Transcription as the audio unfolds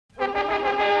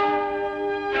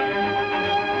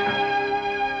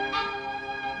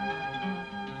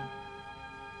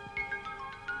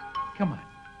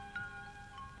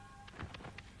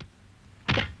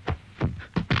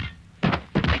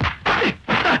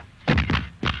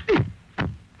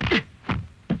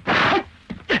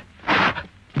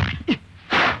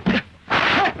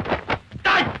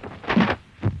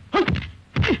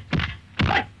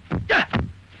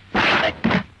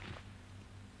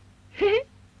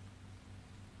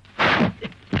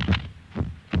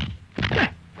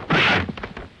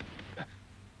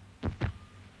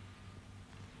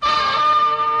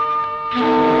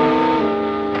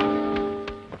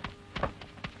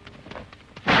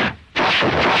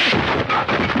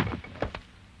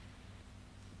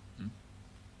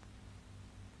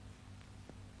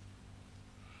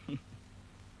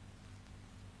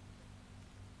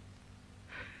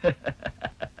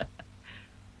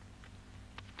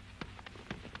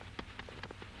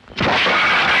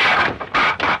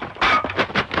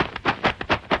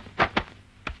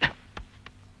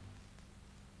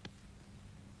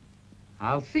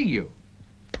I'll see you.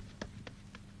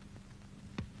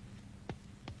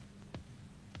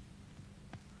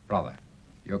 Brother,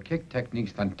 your kick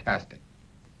technique's fantastic.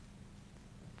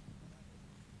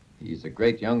 He's a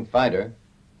great young fighter.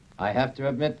 I have to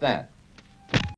admit that.